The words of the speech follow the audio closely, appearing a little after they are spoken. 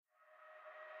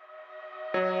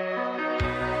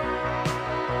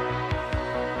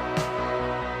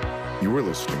You are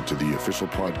listening to the official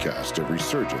podcast of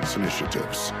Resurgence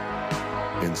Initiatives,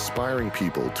 inspiring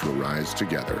people to arise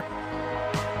together.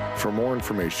 For more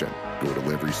information, go to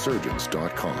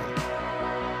liveresurgence.com.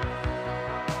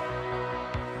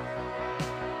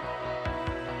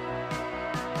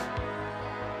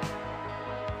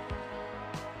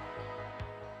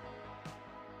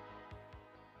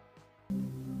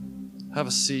 Have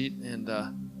a seat, and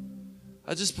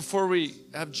before we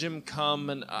have Jim come,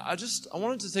 and I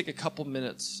wanted to take a couple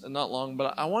minutes, and not long,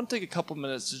 but I want to take a couple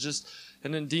minutes to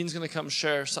and then Dean's going to come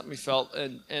share something he felt,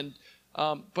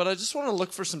 but I just want to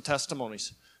look for some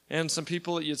testimonies, and some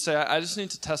people that you'd say, I just need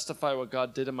to testify what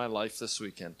God did in my life this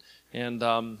weekend, and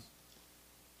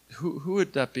who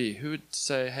would that be? Who would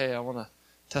say, hey, I want to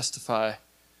testify,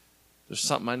 there's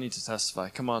something I need to testify,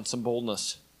 come on, some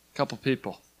boldness, a couple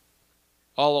people.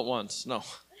 All at once. No.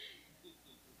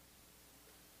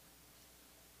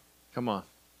 Come on.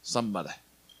 Somebody.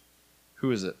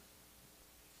 Who is it?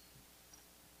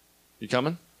 You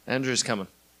coming? Andrew's coming.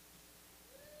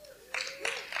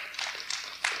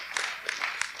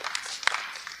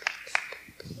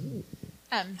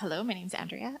 Hello, my name's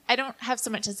Andrea. I don't have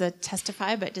so much as a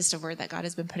testify, but just a word that God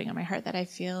has been putting on my heart that I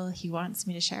feel He wants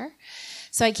me to share.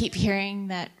 So I keep hearing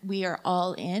that we are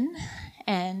all in,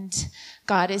 and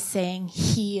God is saying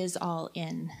He is all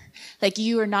in. Like,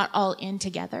 you are not all in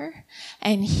together,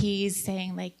 and He's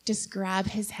saying, like, just grab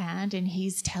His hand, and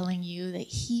He's telling you that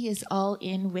He is all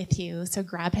in with you. So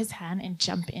grab His hand and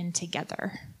jump in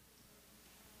together.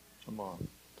 Come on.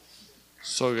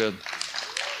 So good.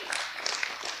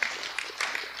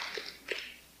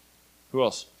 Who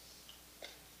else?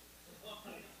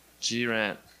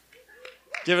 G-Rant.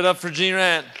 Give it up for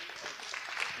G-Rant.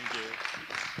 Thank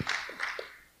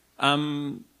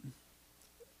you.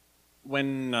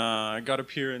 When I got up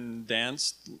here and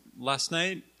danced last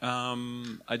night,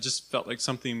 I just felt like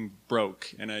something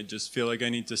broke, and I just feel like I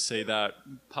need to say that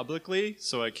publicly,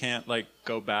 so I can't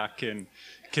go back and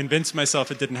convince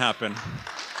myself it didn't happen.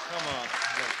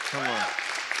 Come on.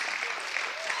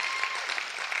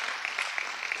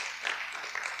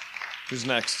 Who's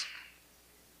next?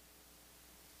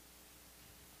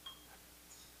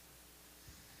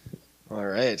 All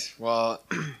right. Well,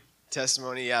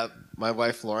 testimony, yeah, my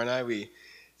wife Laura and I, we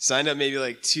signed up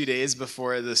maybe 2 days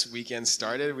before this weekend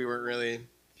started. We weren't really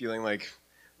feeling like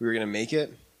we were going to make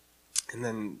it. And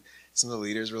then some of the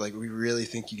leaders were like, we really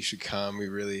think you should come. We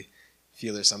really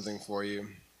feel there's something for you.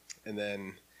 And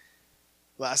then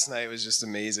last night was just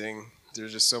amazing. There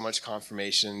was just so much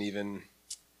confirmation, even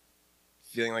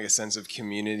feeling like a sense of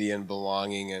community and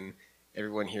belonging, and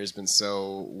everyone here has been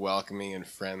so welcoming and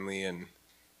friendly, and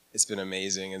it's been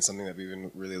amazing and something that we've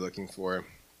been really looking for.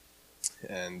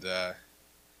 And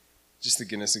just the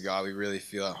goodness of God, we really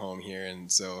feel at home here.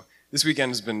 And so this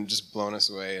weekend has been just blown us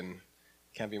away, and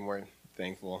can't be more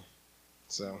thankful.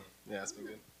 So yeah, it's been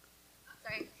good.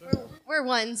 Sorry, we're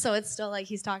one, so it's still like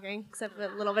he's talking, except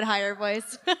with a little bit higher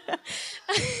voice.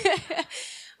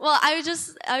 Well, I was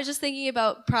just thinking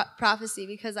about prophecy,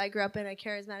 because I grew up in a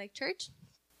charismatic church,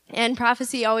 and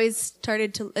prophecy always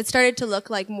started to look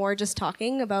like more just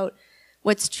talking about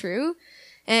what's true,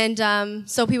 and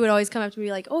so people would always come up to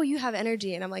me like, "Oh, you have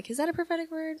energy," and I'm like, "Is that a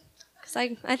prophetic word?" Because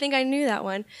I think I knew that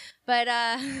one, but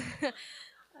to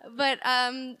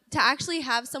actually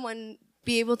have someone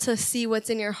be able to see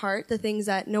what's in your heart, the things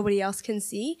that nobody else can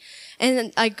see.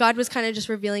 And then, God was kind of just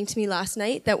revealing to me last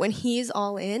night that when He's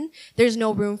all in, there's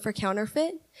no room for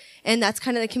counterfeit. And that's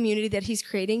kind of the community that He's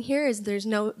creating here, is there's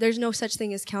no such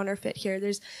thing as counterfeit here.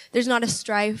 There's not a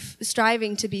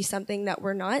striving to be something that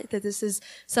we're not, that this is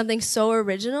something so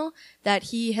original that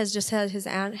He has just had His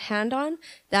hand on,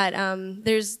 that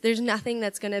there's nothing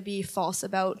that's going to be false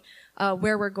about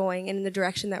where we're going and in the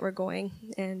direction that we're going.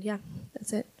 And yeah,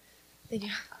 that's it. Thank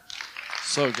you.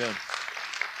 So good.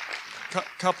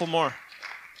 Couple more.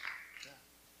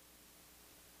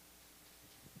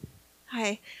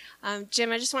 Hi.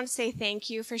 Jim, I just want to say thank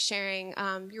you for sharing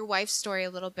your wife's story a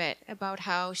little bit about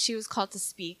how she was called to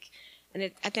speak. And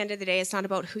at the end of the day, it's not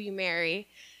about who you marry.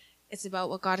 It's about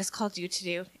what God has called you to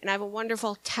do. And I have a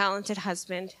wonderful, talented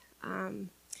husband. And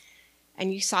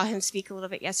you saw him speak a little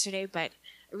bit yesterday, but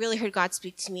I really heard God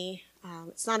speak to me.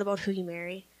 It's not about who you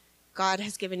marry. God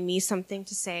has given me something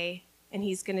to say, and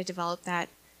He's going to develop that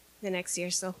the next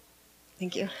year. So,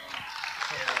 thank you.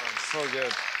 So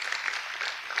good.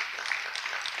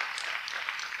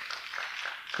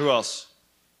 Who else?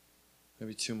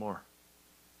 Maybe two more.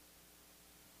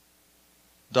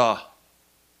 I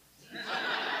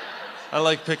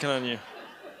like picking on you.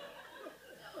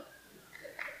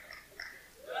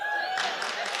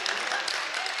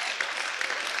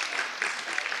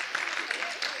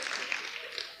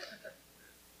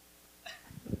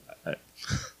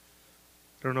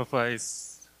 don't know if I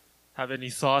have any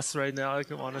thoughts right now I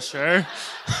want to share.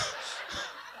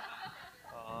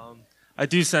 I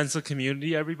do sense a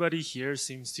community. Everybody here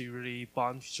seems to really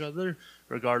bond with each other,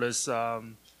 regardless.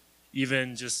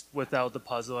 Even just without the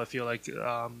puzzle, I feel like,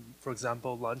 for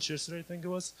example, lunch yesterday, I think it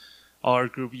was, our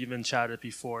group even chatted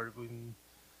before.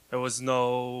 There was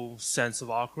no sense of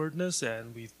awkwardness,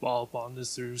 and we've all bonded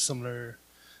through similar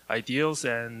ideals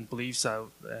and beliefs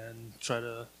out and try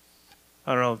to,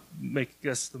 I don't know, make, I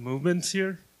guess, the movement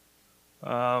here.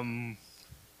 Again,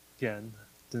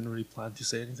 didn't really plan to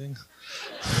say anything.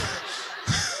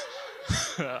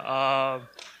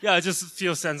 Yeah, I just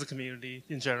feel a sense of community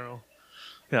in general.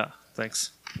 Yeah,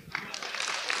 thanks.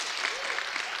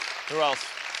 Who else?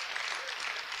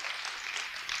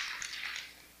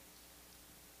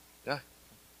 Yeah.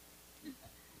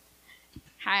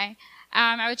 Hi.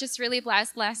 I was just really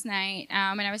blessed last night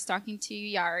when I was talking to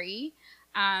Yari.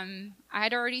 I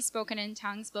had already spoken in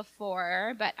tongues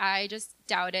before, but I just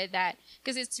doubted that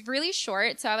because it's really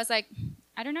short. So I was like,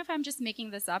 I don't know if I'm just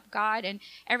making this up, God. And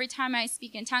every time I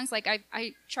speak in tongues, like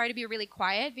I try to be really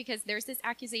quiet because there's this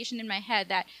accusation in my head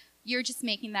that you're just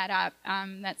making that up.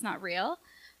 That's not real.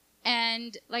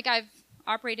 And like I've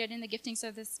operated in the giftings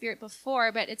of the Spirit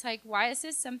before, but it's like, why is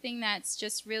this something that's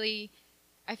just really,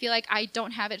 I feel like I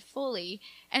don't have it fully.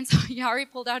 And so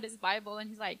Yari pulled out his Bible and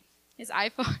he's like, his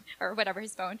iPhone or whatever,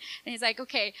 his phone. And he's like,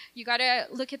 okay, you got to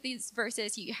look at these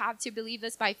verses. You have to believe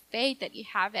this by faith that you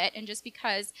have it. And just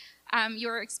because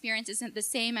your experience isn't the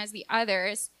same as the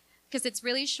others, because it's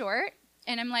really short.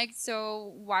 And I'm like,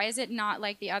 so why is it not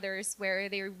like the others where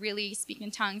they really speak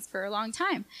in tongues for a long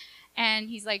time? And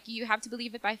he's like, you have to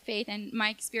believe it by faith. And my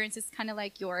experience is kind of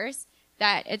like yours,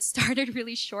 that it started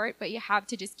really short, but you have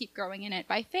to just keep growing in it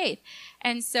by faith.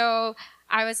 And so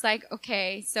I was like,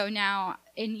 okay, so now,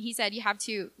 and he said you have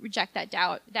to reject that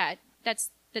doubt, that's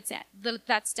it.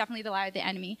 That's definitely the lie of the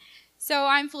enemy. So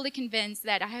I'm fully convinced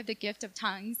that I have the gift of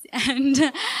tongues and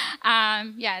that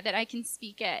I can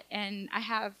speak it. And I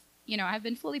have, I've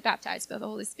been fully baptized by the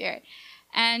Holy Spirit.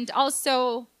 And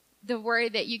also the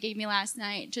word that you gave me last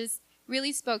night just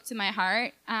really spoke to my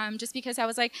heart, just because I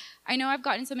was like, I know I've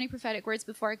gotten so many prophetic words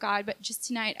before God, but just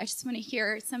tonight, I just want to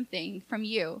hear something from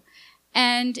you.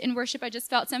 And in worship, I just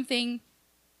felt something.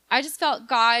 I just felt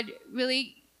God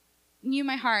really knew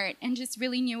my heart and just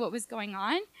really knew what was going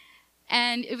on.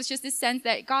 And it was just this sense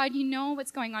that, God, you know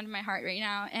what's going on in my heart right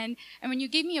now. And when you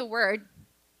gave me a word,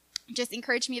 just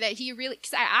encouraged me that he really,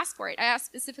 because I asked for it. I asked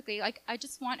specifically, like, I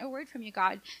just want a word from you,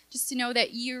 God, just to know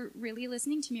that you're really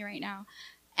listening to me right now.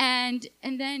 And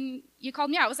then you called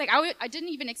me out. I was like, I didn't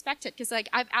even expect it because, like,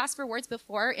 I've asked for words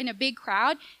before in a big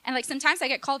crowd. And, like, sometimes I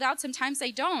get called out, sometimes I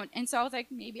don't. And so I was like,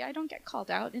 maybe I don't get called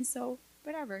out. And so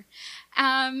whatever.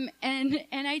 And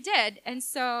I did. And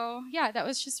so, yeah, that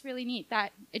was just really neat.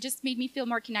 That it just made me feel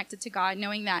more connected to God,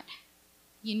 knowing that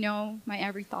you know my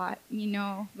every thought. You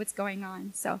know what's going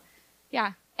on. So,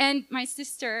 yeah. And my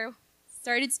sister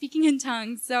started speaking in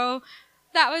tongues. So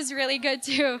that was really good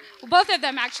too. Well, both of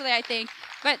them actually, I think.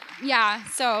 But yeah,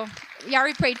 so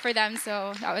Yari prayed for them,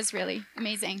 so that was really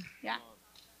amazing. Yeah.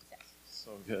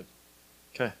 So good.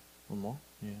 Okay, one more.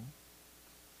 Yeah.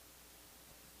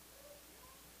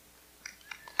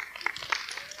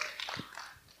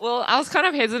 Well, I was kind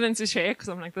of hesitant to share because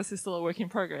I'm like, this is still a work in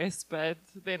progress. But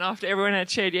then after everyone had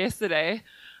shared yesterday,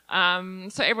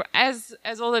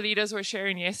 as all the leaders were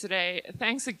sharing yesterday,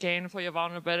 thanks again for your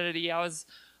vulnerability. I was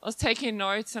taking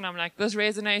notes and I'm like, this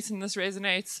resonates and this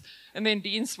resonates. And then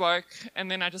Dean spoke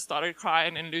and then I just started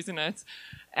crying and losing it.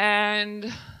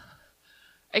 And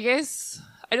I guess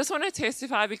I just want to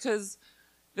testify because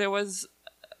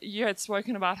you had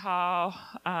spoken about how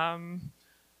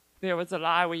there was a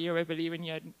lie where you were believing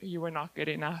you were not good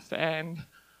enough. And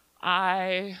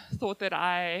I thought that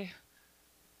I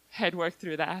had worked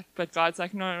through that. But God's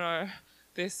like, no,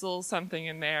 there's still something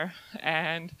in there.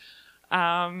 And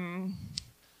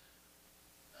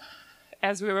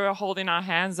as we were holding our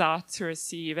hands out to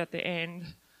receive at the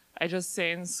end, I just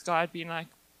sensed God being like,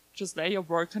 just lay your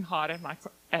broken heart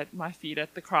at my feet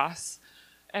at the cross.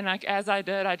 And like as I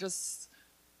did, I just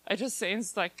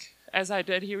sensed like as I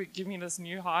did, he would give me this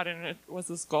new heart, and it was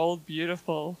this gold,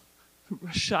 beautiful,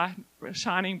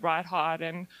 shining bright heart.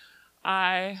 And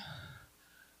I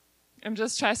am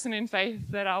just trusting in faith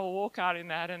that I will walk out in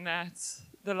that, and that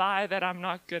the lie that I'm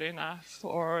not good enough,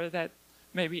 or that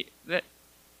maybe that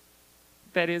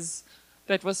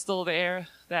was still there,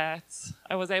 that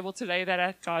I was able to lay that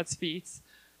at God's feet,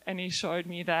 and he showed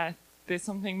me that there's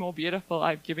something more beautiful.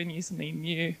 I've given you something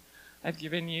new. I've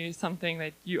given you something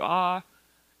that you are.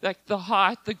 Like the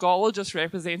heart, the gold just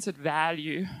represented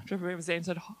value, just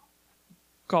represented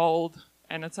gold,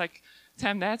 And it's like,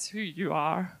 Tam, that's who you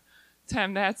are.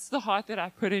 Tam, that's the heart that I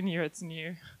put in you. It's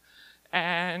new.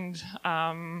 And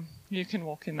you can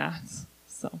walk in that.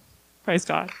 So, praise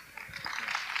God.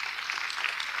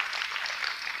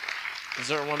 Is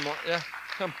there one more? Yeah,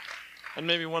 come. And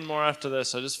maybe one more after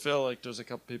this. I just feel like there's a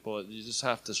couple people that you just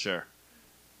have to share.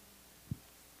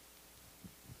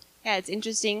 Yeah, it's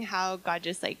interesting how God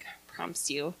just like prompts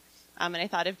you. And I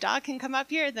thought if Doc can come up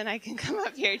here, then I can come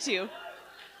up here too.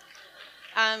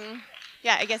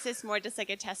 Yeah, I guess it's more just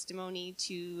like a testimony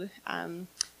to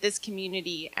this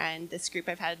community and this group.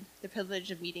 I've had the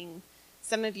privilege of meeting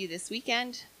some of you this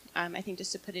weekend. I think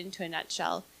just to put it into a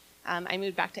nutshell, I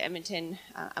moved back to Edmonton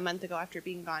a month ago after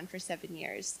being gone for 7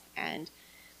 years. And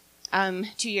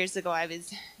 2 years ago, I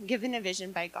was given a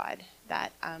vision by God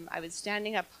that I was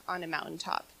standing up on a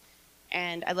mountaintop.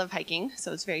 And I love hiking,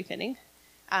 so it's very fitting.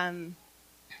 And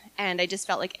I just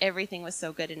felt like everything was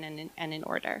so good and in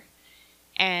order.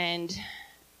 And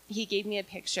he gave me a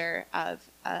picture of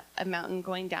a mountain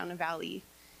going down a valley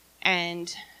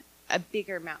and a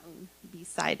bigger mountain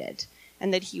beside it.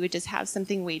 And that he would just have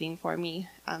something waiting for me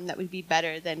that would be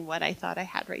better than what I thought I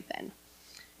had right then.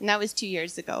 And that was 2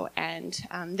 years ago. And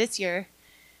this year,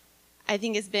 I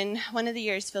think has been one of the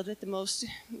years filled with the most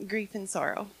grief and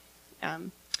sorrow.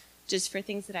 Just for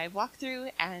things that I've walked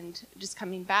through and just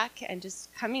coming back and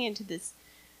just coming into this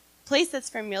place that's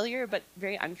familiar but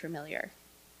very unfamiliar.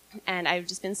 And I've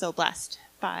just been so blessed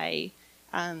by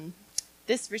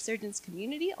this Resurgence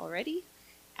community already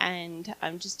and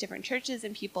just different churches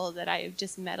and people that I've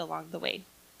just met along the way.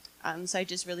 So I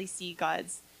just really see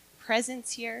God's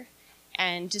presence here.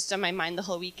 And just on my mind the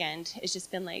whole weekend, it's just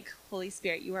been like, Holy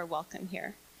Spirit, you are welcome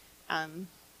here.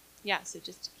 Yeah, so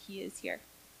just he is here.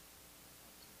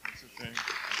 That's a shame.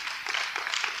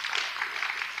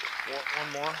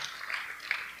 One more.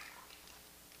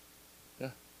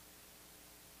 Yeah.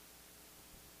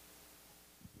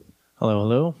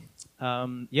 Hello.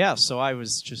 Yeah, so I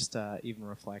was just even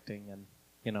reflecting and,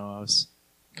 I was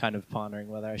kind of pondering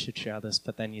whether I should share this,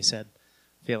 but then you said,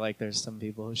 feel like there's some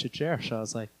people who should share. So I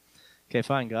was like, okay,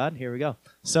 fine, God, here we go.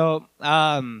 So,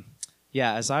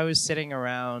 yeah, as I was sitting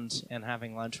around and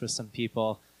having lunch with some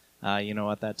people,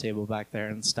 at that table back there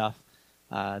and stuff,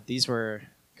 these were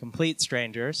complete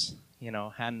strangers,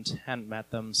 hadn't met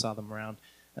them, saw them around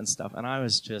and stuff. And I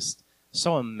was just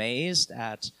so amazed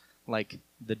at, like,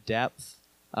 the depth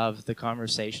of the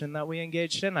conversation that we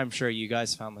engaged in. I'm sure you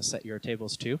guys found this at your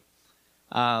tables too.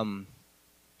 And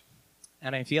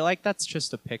I feel like that's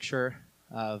just a picture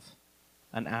of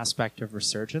an aspect of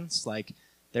Resurgence. Like,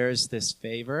 there's this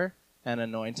favor and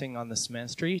anointing on this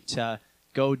ministry to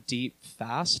go deep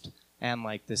fast and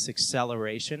like this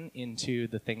acceleration into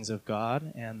the things of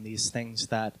God and these things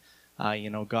that,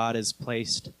 God has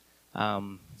placed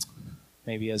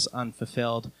maybe as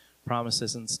unfulfilled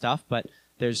promises and stuff, but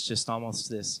there's just almost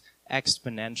this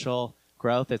exponential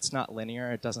growth. It's not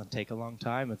linear. It doesn't take a long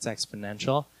time. It's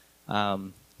exponential.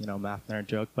 Math nerd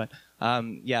joke, but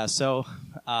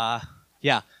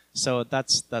so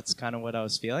that's kind of what I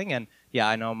was feeling. And yeah,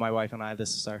 I know my wife and I,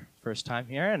 this is our first time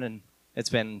here, and it's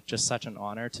been just such an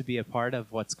honor to be a part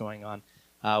of what's going on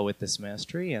with this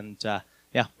ministry. And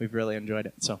yeah, we've really enjoyed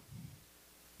it. So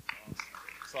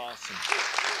it's awesome.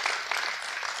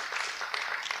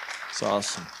 It's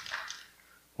awesome.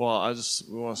 Well,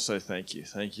 we want to say thank you.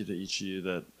 Thank you to each of you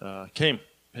that came,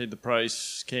 paid the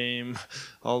price, came,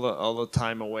 all the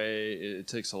time away. It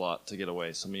takes a lot to get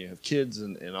away. Some of you have kids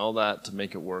and all that to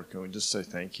make it work. And we just say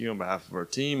thank you on behalf of our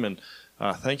team. And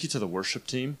thank you to the worship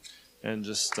team. And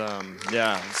just,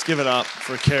 let's give it up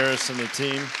for Karis and the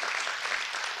team.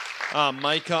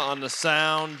 Micah on the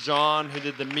sound, John who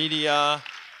did the media.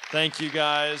 Thank you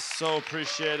guys. So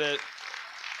appreciate it.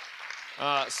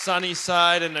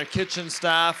 Sunnyside and their kitchen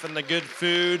staff and the good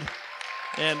food.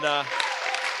 And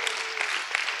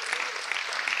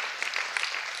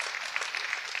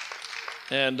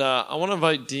I want to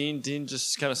invite Dean. Dean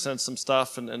just kind of sent some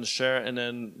stuff and share it, and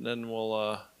then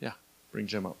we'll bring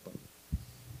Jim up.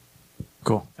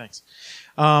 Cool, thanks.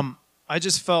 I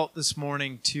just felt this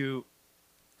morning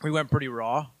we went pretty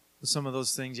raw with some of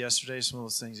those things yesterday. Some of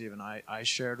those things even I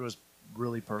shared was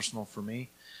really personal for me.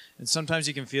 And sometimes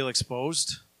you can feel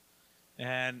exposed,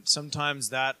 and sometimes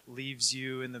that leaves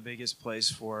you in the biggest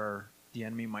place where the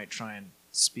enemy might try and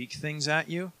speak things at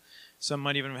you. Some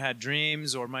might even have had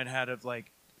dreams, or might have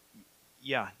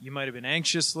you might have been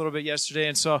anxious a little bit yesterday.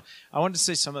 And so I wanted to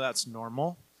say some of that's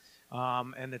normal,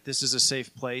 and that this is a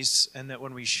safe place, and that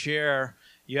when we share,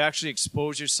 you actually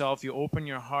expose yourself, you open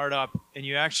your heart up, and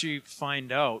you actually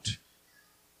find out,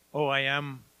 oh, I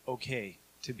am okay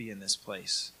to be in this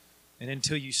place. And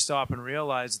until you stop and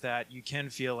realize that, you can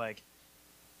feel like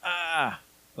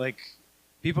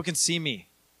people can see me,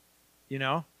 you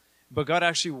know? But God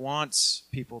actually wants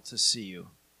people to see you,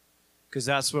 because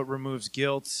that's what removes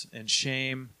guilt and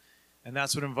shame, and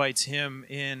that's what invites him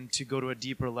in to go to a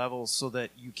deeper level so that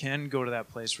you can go to that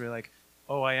place where you're like,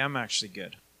 oh, I am actually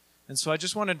good. And so I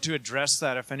just wanted to address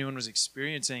that if anyone was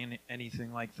experiencing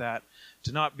anything like that,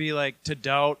 to not be like, to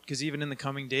doubt, because even in the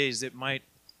coming days, it might,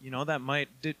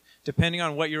 depending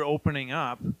on what you're opening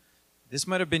up, this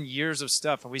might have been years of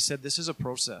stuff. And we said this is a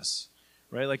process,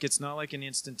 right? Like, it's not like an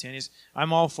instantaneous.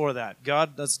 I'm all for that.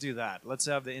 God, let's do that. Let's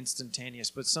have the instantaneous.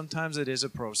 But sometimes it is a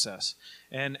process.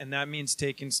 And that means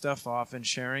taking stuff off and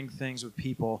sharing things with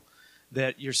people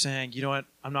that you're saying, you know what,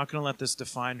 I'm not going to let this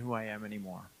define who I am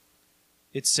anymore.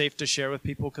 It's safe to share with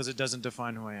people because it doesn't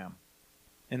define who I am.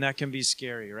 And that can be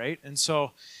scary, right? And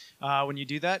so when you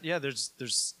do that,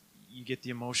 there's you get the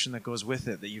emotion that goes with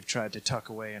it that you've tried to tuck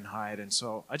away and hide. And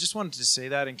so I just wanted to say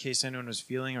that in case anyone was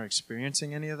feeling or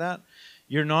experiencing any of that.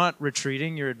 You're not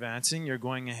retreating, you're advancing, you're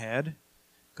going ahead.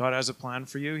 God has a plan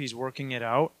for you. He's working it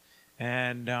out.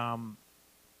 And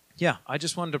I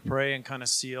just wanted to pray and kind of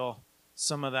seal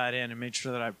some of that in and make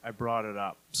sure that I brought it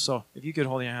up. So if you could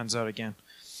hold your hands out again.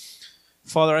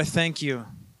 Father, I thank you.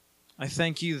 I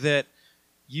thank you that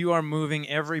you are moving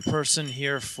every person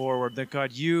here forward, that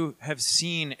God, you have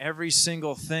seen every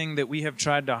single thing that we have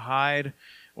tried to hide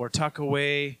or tuck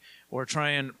away or try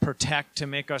and protect to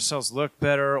make ourselves look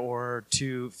better or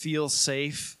to feel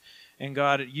safe. And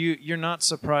God, you're not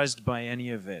surprised by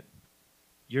any of it.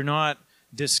 You're not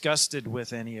disgusted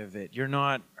with any of it. You're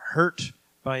not hurt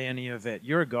by any of it.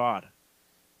 You're God.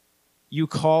 You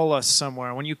call us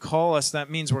somewhere. When you call us, that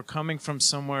means we're coming from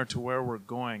somewhere to where we're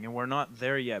going, and we're not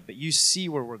there yet, but you see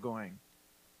where we're going.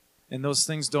 And those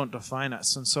things don't define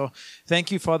us. And so thank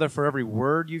you, Father, for every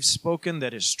word you've spoken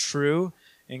that is true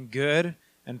and good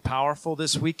and powerful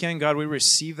this weekend. God, we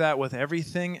receive that with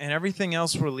everything, and everything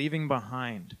else we're leaving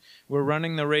behind. We're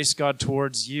running the race, God,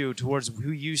 towards you, towards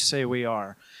who you say we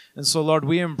are. And so, Lord,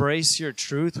 we embrace your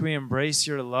truth. We embrace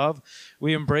your love.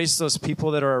 We embrace those people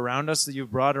that are around us that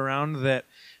you've brought around that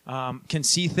can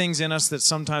see things in us that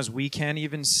sometimes we can't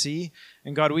even see.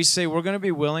 And God, we say we're going to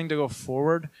be willing to go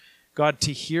forward, God,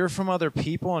 to hear from other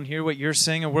people and hear what you're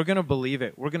saying, and we're going to believe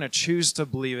it. We're going to choose to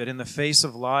believe it in the face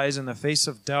of lies, in the face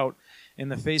of doubt, in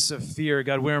the face of fear.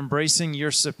 God, we're embracing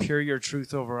your superior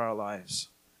truth over our lives.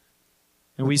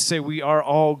 And we say we are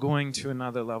all going to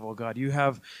another level, God. You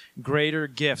have greater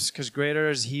gifts, because greater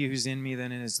is he who's in me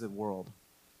than is the world.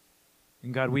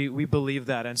 And God, we believe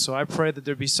that. And so I pray that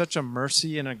there be such a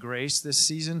mercy and a grace this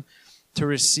season to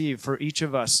receive for each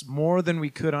of us more than we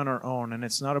could on our own. And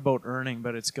it's not about earning,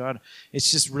 but it's God,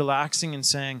 it's just relaxing and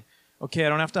saying, okay, I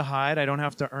don't have to hide. I don't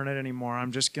have to earn it anymore.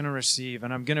 I'm just going to receive.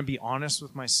 And I'm going to be honest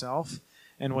with myself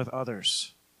and with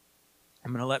others.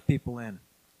 I'm going to let people in,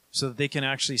 so that they can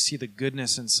actually see the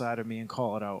goodness inside of me and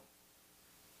call it out.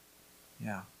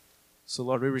 Yeah. So,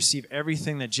 Lord, we receive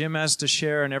everything that Jim has to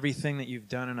share and everything that you've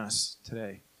done in us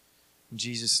today. In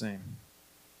Jesus' name,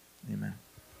 amen.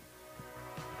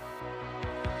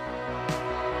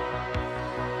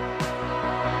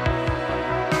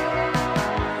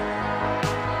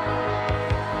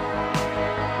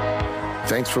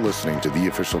 Thanks for listening to the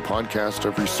official podcast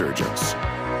of Resurgence.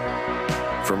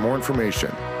 For more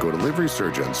information, go to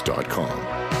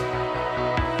liveresurgence.com.